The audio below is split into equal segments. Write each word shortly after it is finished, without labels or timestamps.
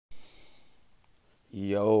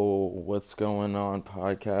Yo, what's going on,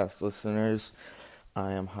 podcast listeners?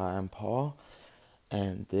 I'm Paul,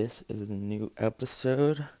 and this is a new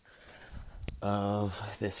episode of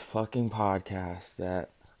this fucking podcast that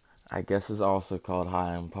I guess is also called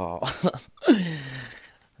Hi, I'm Paul. I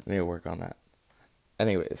need to work on that.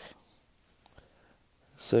 Anyways,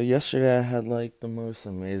 so yesterday I had like the most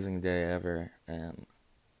amazing day ever, and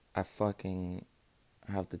I fucking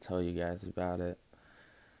have to tell you guys about it.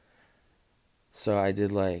 So I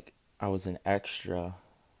was an extra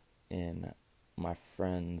in my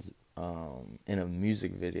friend's in a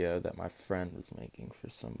music video that my friend was making for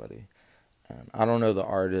somebody. And I don't know the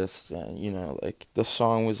artist, and like the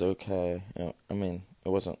song was okay. I mean, it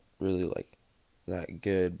wasn't really like that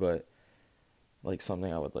good, but like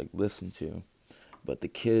something I would like listen to. But the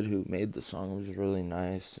kid who made the song was really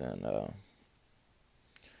nice, and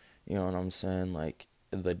you know what I'm saying? Like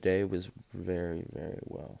the day was very, very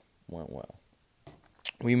went well.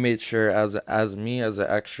 We made sure as me as an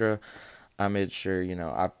extra, I made sure,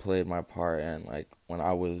 I played my part, and like when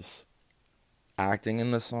I was acting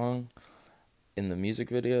in the song, in the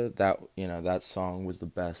music video, that song was the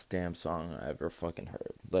best damn song I ever fucking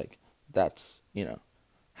heard. Like that's,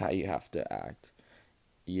 how you have to act.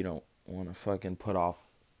 You don't want to fucking put off,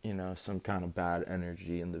 some kind of bad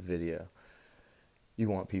energy in the video. You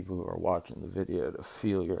want people who are watching the video to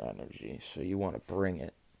feel your energy, so you want to bring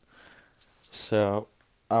it. So,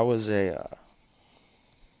 I was a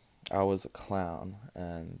clown,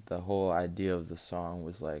 and the whole idea of the song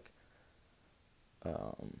was like,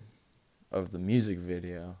 of the music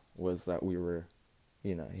video was that we were,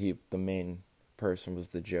 the main person was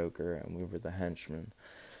the Joker, and we were the henchmen,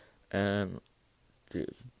 and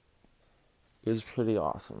dude, it was pretty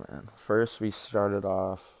awesome, man. First, we started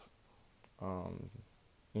off,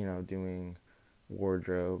 doing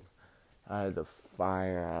wardrobe. I had a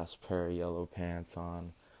fire ass pair of yellow pants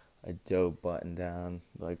on, a dope button down,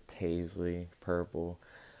 like paisley purple.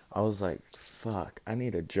 I was like, fuck, I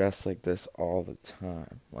need to dress like this all the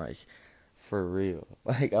time. Like, for real.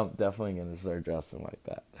 Like, I'm definitely gonna start dressing like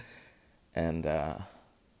that. And, I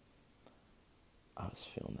was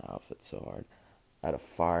feeling the outfit so hard. I had a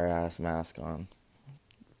fire ass mask on,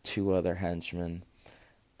 two other henchmen,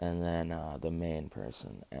 and then, the main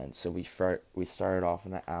person. And so we started off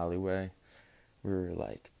in the alleyway. We were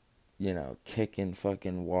like, kicking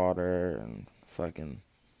fucking water and fucking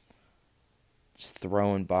just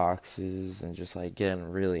throwing boxes and just like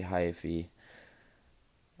getting really hyphy.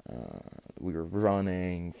 We were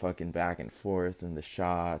running fucking back and forth in the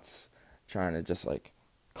shots, trying to just like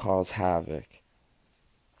cause havoc.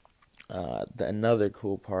 Another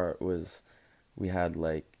cool part was we had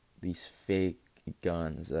like these fake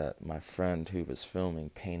guns that my friend who was filming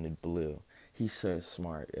painted blue. He's so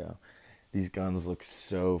smart, yo. These guns look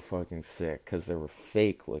so fucking sick because they were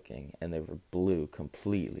fake looking and they were blue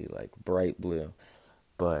completely, like bright blue.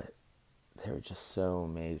 But they were just so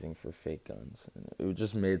amazing for fake guns. And it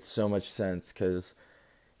just made so much sense because,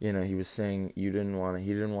 he was saying he didn't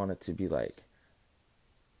want it to be like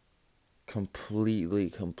completely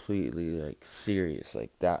like serious.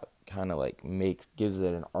 Like that kind of like gives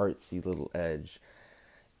it an artsy little edge.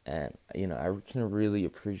 And, I can really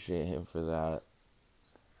appreciate him for that.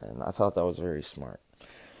 And I thought that was very smart.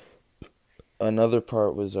 Another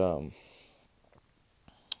part was,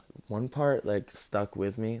 one part, like, stuck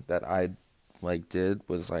with me that I, like, did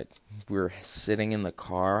was, like, we were sitting in the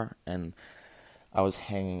car, and I was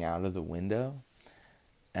hanging out of the window,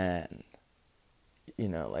 and,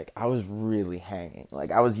 like, I was really hanging. Like,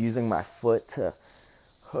 I was using my foot to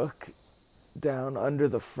hook down under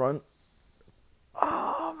the front.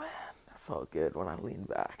 Oh, man. Felt good when I leaned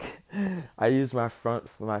back. I used my foot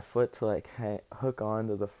to like hook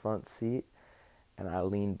onto the front seat, and I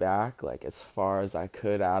leaned back like as far as I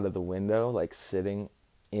could out of the window, like sitting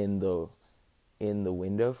in the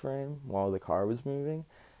window frame while the car was moving,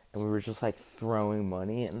 and we were just like throwing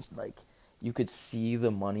money, and like you could see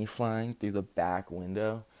the money flying through the back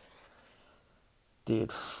window.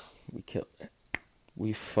 Dude, we killed it.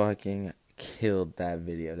 We fucking killed that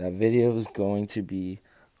video. That video was going to be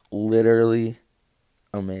literally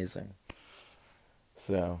amazing.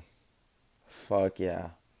 So, fuck yeah.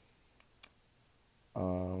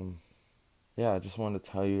 Yeah, I just wanted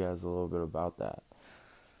to tell you guys a little bit about that.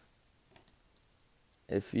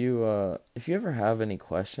 If you ever have any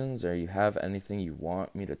questions or you have anything you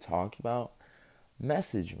want me to talk about,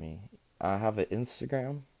 message me. I have an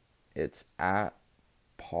Instagram. It's at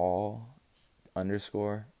Paul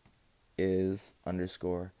underscore is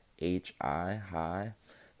underscore HI high.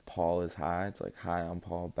 Paul is high. It's like hi, I'm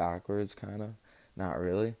Paul backwards, kind of. Not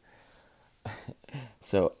really.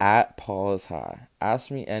 So at Paul is high.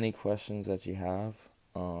 Ask me any questions that you have,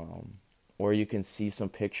 or you can see some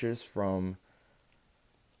pictures from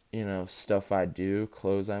stuff I do,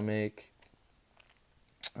 clothes I make.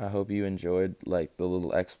 I hope you enjoyed like the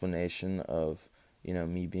little explanation of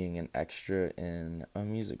me being an extra in a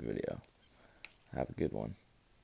music video. Have a good one.